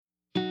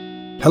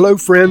Hello,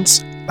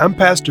 friends. I'm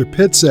Pastor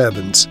Pitts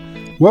Evans.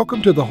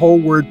 Welcome to the Whole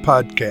Word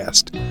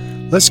Podcast.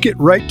 Let's get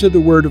right to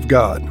the Word of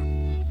God.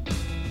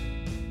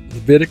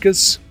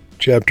 Leviticus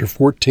chapter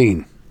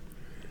 14.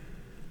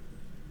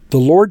 The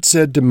Lord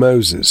said to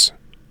Moses,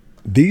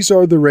 "These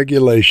are the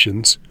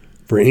regulations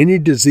for any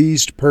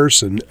diseased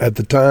person at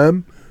the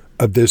time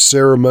of their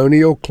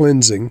ceremonial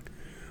cleansing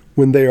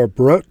when they are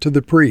brought to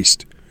the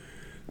priest.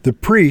 The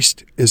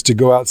priest is to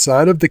go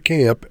outside of the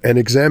camp and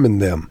examine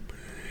them.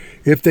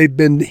 If they've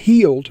been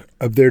healed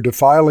of their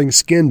defiling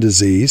skin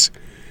disease,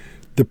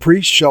 the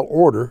priest shall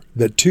order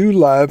that 2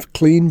 live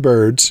clean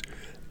birds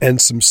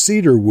and some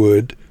cedar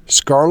wood,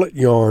 scarlet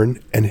yarn,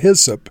 and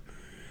hyssop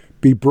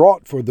be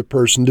brought for the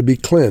person to be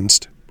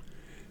cleansed.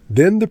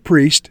 Then the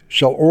priest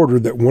shall order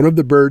that one of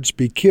the birds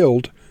be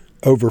killed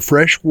over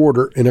fresh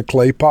water in a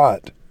clay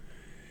pot.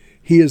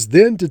 He is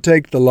then to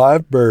take the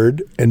live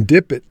bird and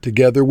dip it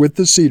together with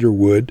the cedar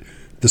wood,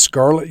 the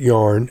scarlet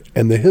yarn,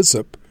 and the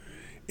hyssop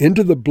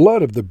into the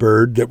blood of the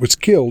bird that was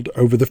killed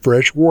over the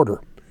fresh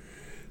water.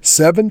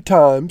 7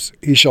 times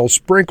he shall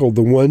sprinkle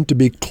the one to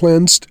be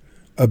cleansed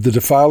of the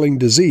defiling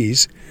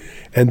disease,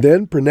 and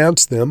then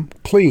pronounce them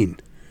clean.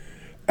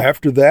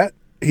 After that,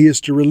 he is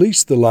to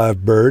release the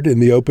live bird in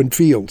the open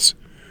fields.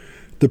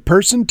 The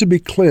person to be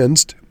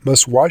cleansed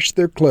must wash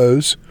their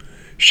clothes,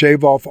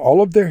 shave off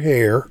all of their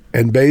hair,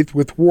 and bathe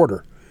with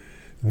water.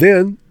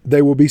 Then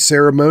they will be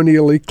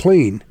ceremonially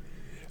clean.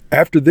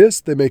 After this,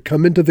 they may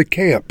come into the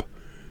camp,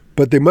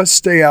 but they must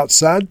stay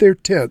outside their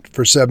tent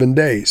for 7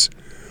 days.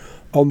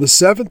 On the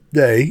 7th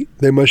day,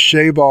 they must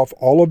shave off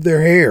all of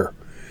their hair.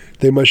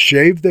 They must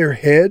shave their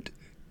head,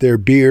 their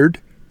beard,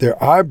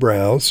 their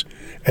eyebrows,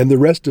 and the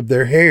rest of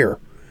their hair.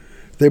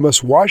 They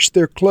must wash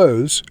their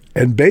clothes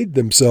and bathe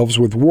themselves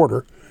with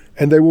water,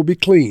 and they will be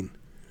clean.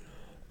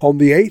 On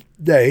the 8th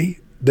day,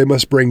 they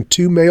must bring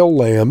 2 male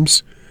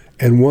lambs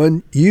and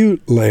 1 ewe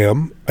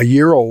lamb, a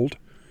year old,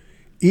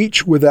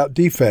 each without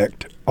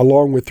defect,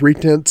 along with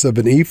 3/10 of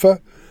an ephah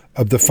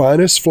of the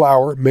finest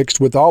flour mixed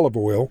with olive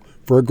oil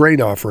for a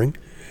grain offering,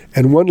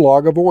 and 1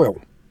 log of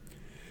oil.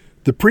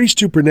 The priest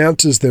who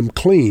pronounces them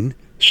clean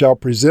shall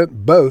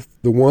present both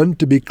the one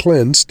to be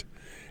cleansed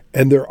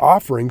and their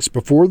offerings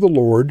before the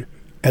Lord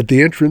at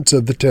the entrance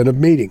of the tent of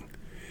meeting.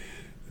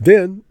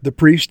 Then the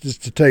priest is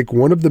to take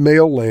one of the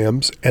male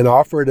lambs and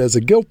offer it as a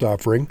guilt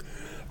offering,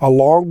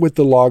 along with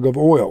the log of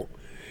oil.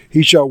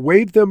 He shall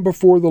wave them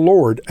before the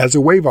Lord as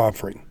a wave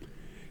offering.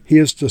 He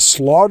is to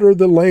slaughter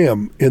the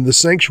lamb in the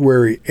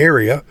sanctuary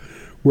area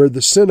where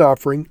the sin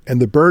offering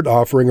and the burnt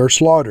offering are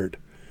slaughtered.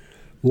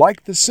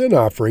 Like the sin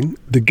offering,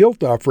 the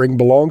guilt offering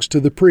belongs to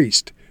the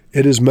priest.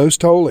 It is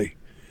most holy.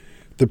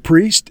 The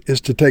priest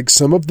is to take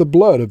some of the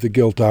blood of the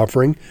guilt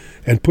offering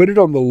and put it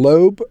on the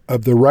lobe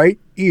of the right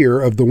ear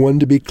of the one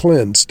to be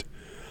cleansed,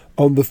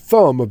 on the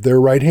thumb of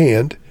their right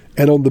hand,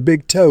 and on the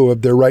big toe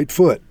of their right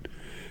foot.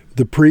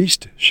 The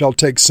priest shall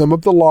take some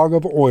of the log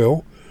of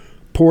oil,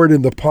 pour it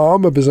in the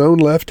palm of his own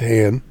left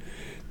hand,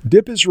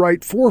 dip his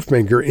right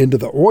forefinger into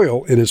the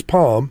oil in his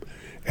palm,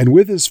 and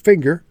with his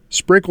finger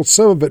sprinkle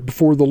some of it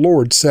before the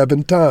Lord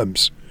 7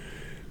 times.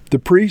 The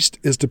priest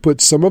is to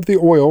put some of the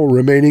oil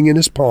remaining in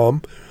his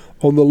palm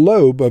on the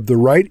lobe of the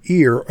right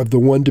ear of the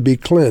one to be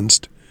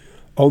cleansed,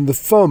 on the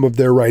thumb of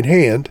their right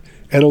hand,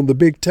 and on the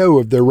big toe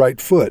of their right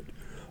foot,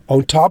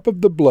 on top of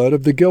the blood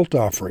of the guilt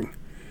offering.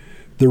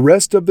 The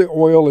rest of the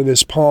oil in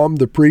his palm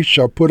the priest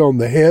shall put on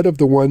the head of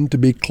the one to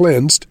be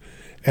cleansed,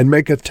 and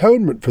make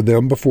atonement for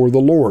them before the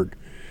Lord.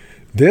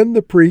 Then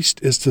the priest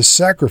is to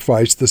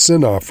sacrifice the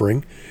sin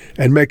offering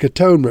and make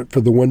atonement for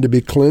the one to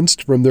be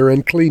cleansed from their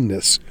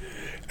uncleanness.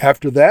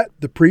 After that,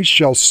 the priest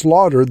shall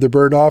slaughter the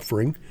burnt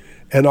offering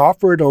and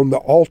offer it on the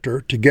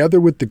altar together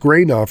with the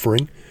grain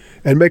offering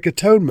and make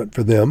atonement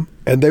for them,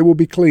 and they will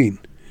be clean.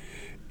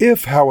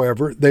 If,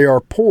 however, they are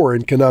poor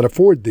and cannot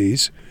afford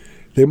these,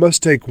 they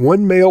must take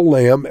 1 male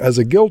lamb as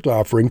a guilt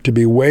offering to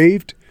be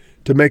waved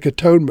to make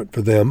atonement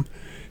for them,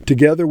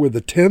 together with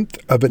 1/10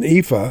 of an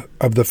ephah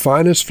of the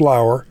finest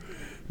flour,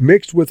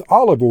 mixed with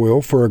olive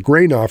oil for a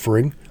grain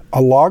offering,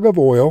 a log of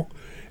oil,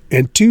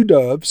 and 2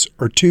 doves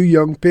or 2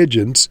 young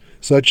pigeons,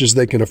 such as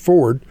they can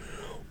afford,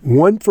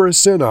 one for a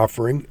sin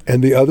offering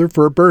and the other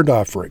for a burnt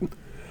offering.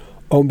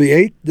 On the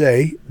 8th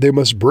day they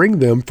must bring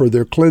them for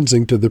their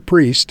cleansing to the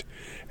priest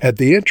at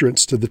the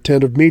entrance to the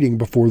tent of meeting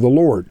before the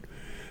Lord.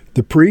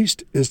 The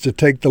priest is to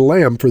take the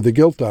lamb for the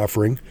guilt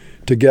offering,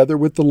 together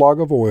with the log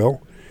of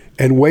oil,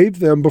 and wave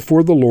them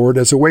before the Lord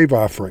as a wave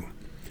offering.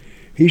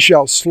 He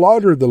shall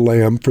slaughter the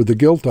lamb for the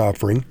guilt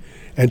offering,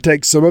 and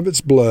take some of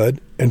its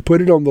blood, and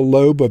put it on the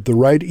lobe of the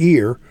right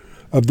ear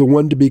of the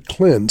one to be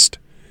cleansed,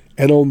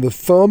 and on the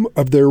thumb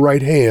of their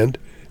right hand,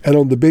 and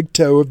on the big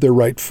toe of their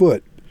right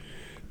foot.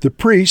 The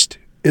priest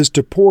is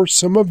to pour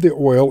some of the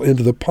oil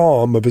into the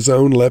palm of his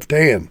own left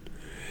hand,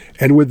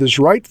 and with his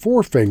right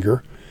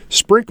forefinger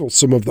sprinkle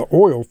some of the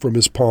oil from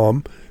his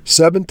palm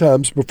 7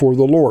 times before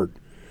the Lord.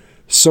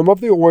 Some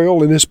of the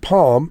oil in his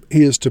palm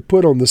he is to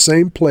put on the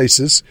same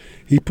places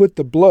he put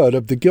the blood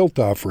of the guilt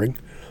offering,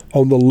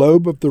 on the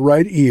lobe of the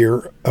right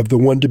ear of the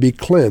one to be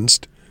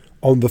cleansed,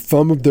 on the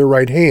thumb of their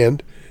right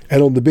hand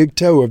and on the big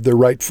toe of their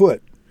right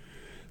foot.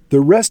 The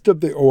rest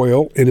of the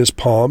oil in his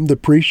palm the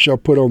priest shall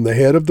put on the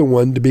head of the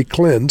one to be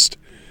cleansed,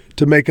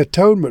 to make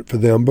atonement for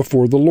them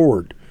before the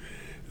Lord.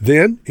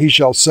 Then he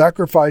shall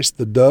sacrifice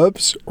the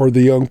doves or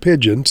the young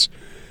pigeons,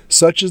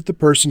 such as the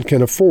person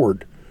can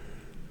afford,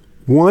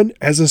 one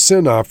as a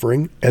sin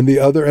offering and the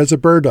other as a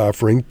burnt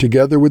offering,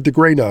 together with the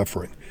grain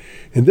offering.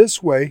 In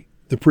this way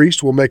the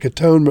priest will make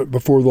atonement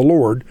before the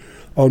Lord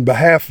on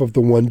behalf of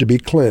the one to be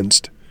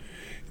cleansed.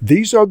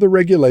 These are the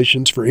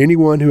regulations for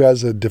anyone who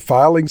has a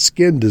defiling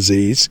skin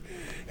disease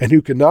and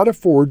who cannot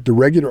afford the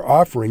regular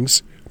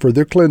offerings for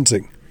their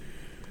cleansing.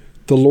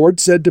 The Lord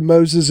said to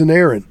Moses and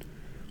Aaron,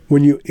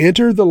 "When you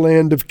enter the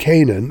land of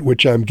Canaan,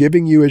 which I am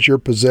giving you as your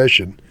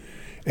possession,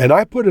 and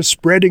I put a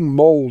spreading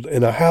mold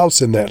in a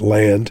house in that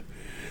land,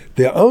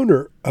 the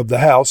owner of the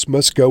house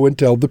must go and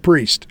tell the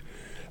priest,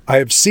 'I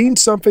have seen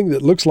something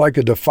that looks like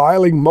a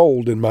defiling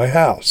mold in my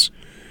house.'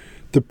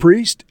 The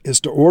priest is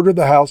to order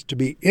the house to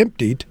be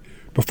emptied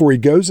before he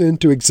goes in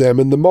to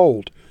examine the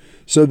mold,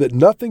 so that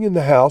nothing in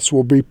the house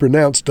will be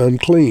pronounced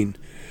unclean.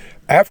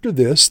 After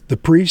this, the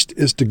priest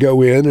is to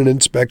go in and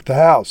inspect the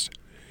house.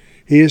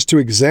 He is to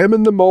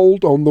examine the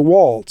mold on the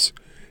walls,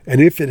 and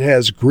if it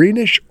has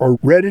greenish or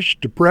reddish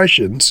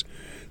depressions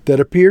that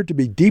appear to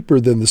be deeper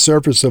than the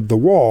surface of the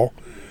wall,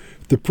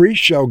 the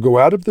priest shall go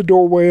out of the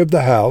doorway of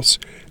the house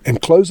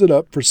and close it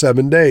up for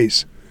 7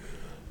 days.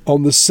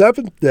 On the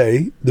 7th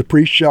day, the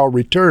priest shall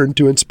return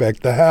to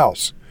inspect the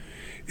house.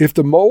 If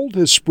the mold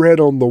has spread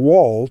on the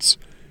walls,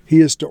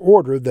 he is to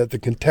order that the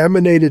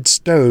contaminated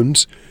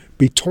stones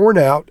be torn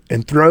out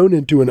and thrown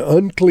into an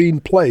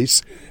unclean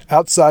place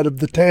outside of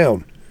the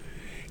town.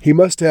 He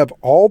must have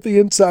all the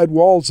inside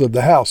walls of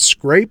the house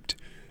scraped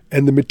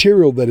and the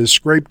material that is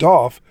scraped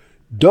off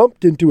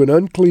dumped into an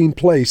unclean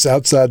place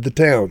outside the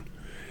town.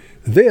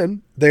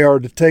 Then they are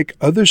to take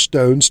other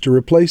stones to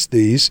replace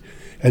these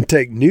and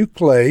take new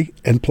clay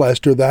and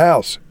plaster the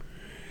house.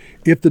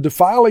 If the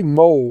defiling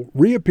mold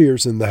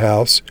reappears in the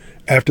house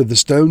after the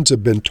stones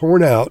have been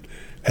torn out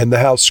and the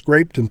house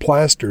scraped and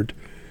plastered,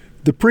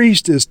 the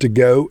priest is to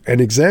go and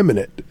examine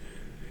it.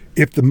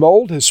 If the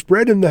mold has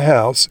spread in the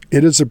house,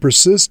 it is a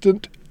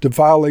persistent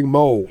defiling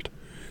mold.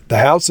 The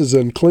house is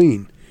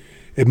unclean.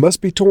 It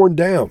must be torn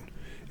down,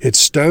 its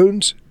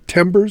stones,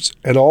 timbers,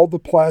 and all the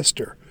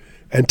plaster,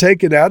 and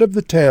taken out of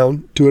the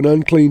town to an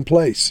unclean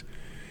place.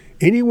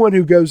 Anyone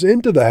who goes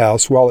into the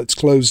house while it's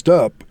closed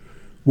up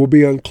will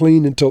be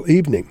unclean until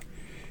evening.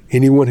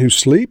 Anyone who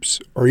sleeps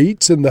or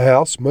eats in the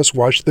house must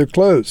wash their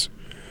clothes.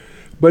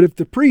 But if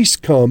the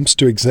priest comes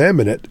to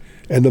examine it,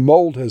 and the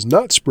mold has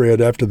not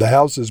spread after the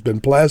house has been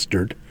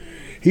plastered,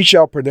 he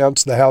shall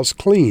pronounce the house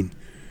clean,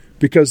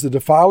 because the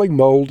defiling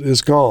mold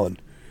is gone.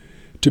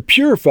 To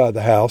purify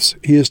the house,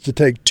 he is to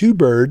take 2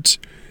 birds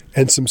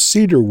and some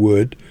cedar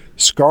wood,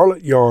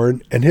 scarlet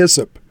yarn, and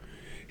hyssop.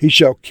 He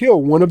shall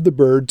kill one of the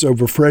birds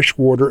over fresh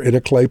water in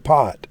a clay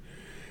pot.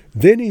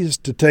 Then he is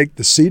to take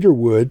the cedar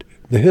wood,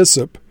 the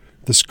hyssop,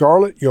 the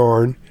scarlet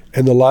yarn,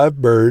 and the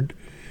live bird,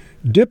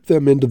 dip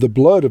them into the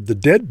blood of the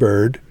dead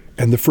bird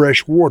and the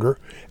fresh water,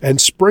 and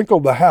sprinkle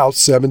the house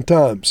 7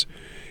 times.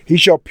 He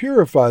shall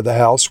purify the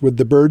house with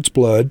the bird's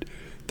blood,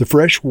 the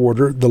fresh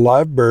water, the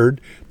live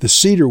bird, the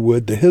cedar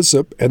wood, the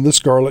hyssop, and the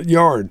scarlet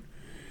yarn.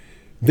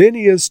 Then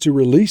he is to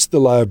release the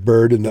live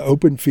bird in the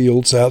open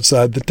fields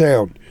outside the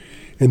town.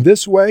 In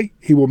this way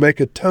he will make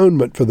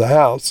atonement for the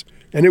house,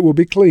 and it will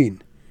be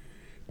clean.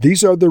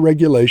 These are the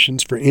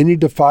regulations for any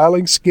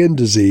defiling skin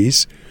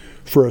disease,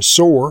 for a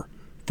sore,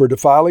 for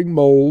defiling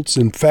molds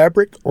in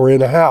fabric or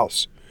in a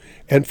house,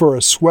 and for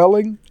a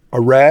swelling, a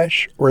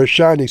rash, or a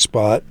shiny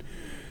spot,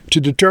 to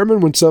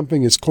determine when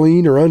something is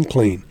clean or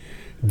unclean.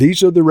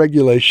 These are the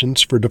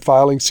regulations for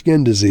defiling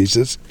skin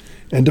diseases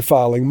and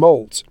defiling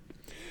molds.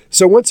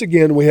 So once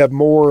again, we have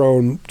more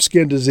on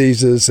skin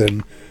diseases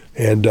and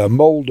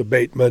mold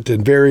abatement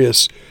and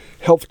various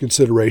health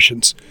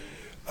considerations.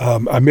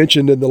 I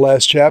mentioned in the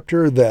last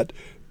chapter that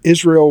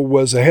Israel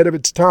was ahead of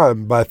its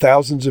time by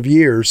thousands of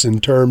years in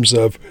terms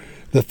of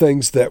the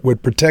things that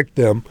would protect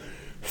them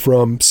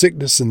from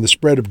sickness and the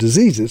spread of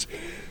diseases.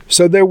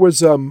 So there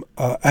was a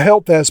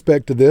health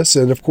aspect to this,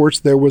 and of course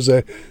there was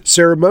a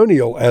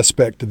ceremonial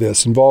aspect to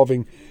this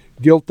involving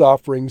guilt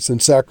offerings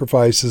and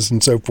sacrifices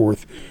and so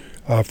forth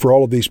for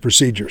all of these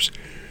procedures.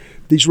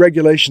 These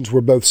regulations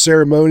were both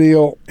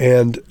ceremonial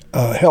and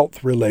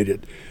health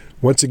related.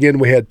 Once again,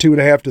 we had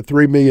 2.5 to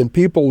 3 million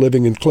people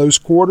living in close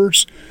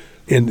quarters.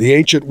 In the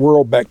ancient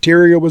world,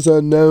 bacteria was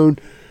unknown.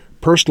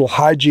 Personal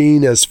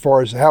hygiene, as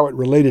far as how it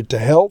related to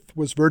health,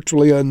 was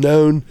virtually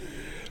unknown.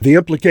 The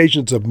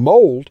implications of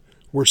mold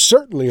were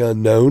certainly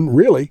unknown,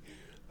 really,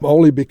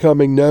 only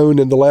becoming known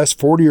in the last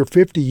 40 or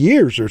 50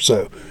 years or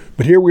so.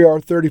 But here we are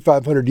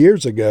 3,500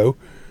 years ago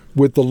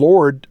with the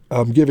Lord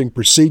giving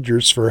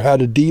procedures for how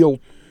to deal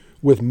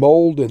with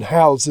mold in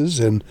houses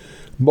and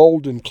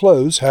mold in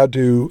clothes, how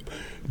to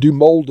do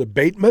mold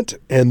abatement,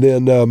 and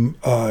then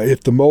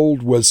if the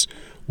mold was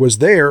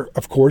there,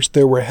 of course,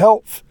 there were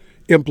health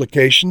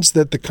implications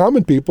that the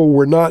common people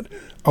were not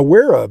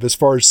aware of as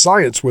far as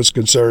science was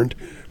concerned,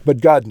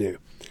 but God knew.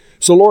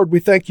 So, Lord, we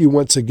thank you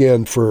once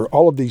again for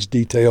all of these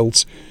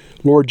details.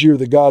 Lord, you're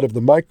the God of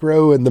the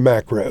micro and the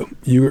macro.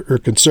 You are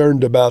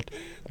concerned about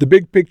the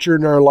big picture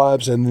in our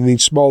lives and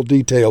these small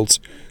details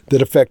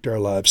that affect our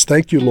lives.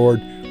 Thank you,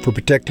 Lord, for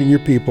protecting your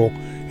people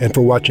and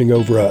for watching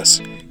over us.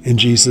 In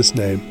Jesus'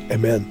 name,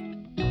 amen.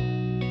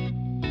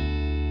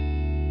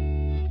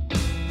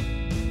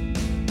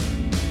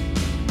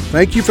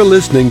 Thank you for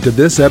listening to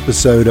this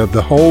episode of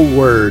The Whole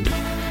Word.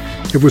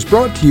 It was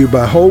brought to you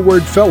by Whole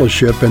Word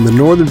Fellowship and the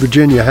Northern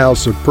Virginia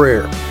House of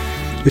Prayer.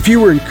 If you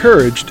were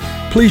encouraged,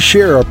 please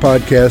share our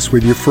podcast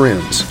with your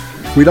friends.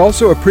 We'd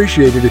also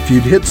appreciate it if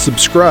you'd hit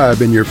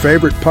subscribe in your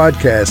favorite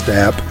podcast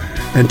app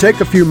and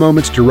take a few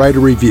moments to write a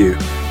review.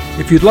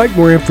 If you'd like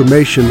more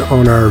information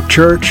on our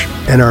church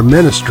and our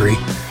ministry,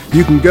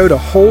 you can go to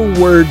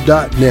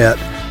wholeword.net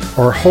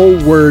or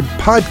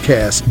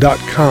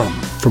wholewordpodcast.com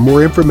for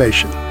more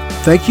information.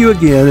 Thank you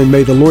again, and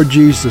may the Lord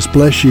Jesus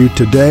bless you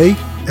today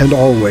and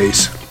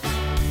always.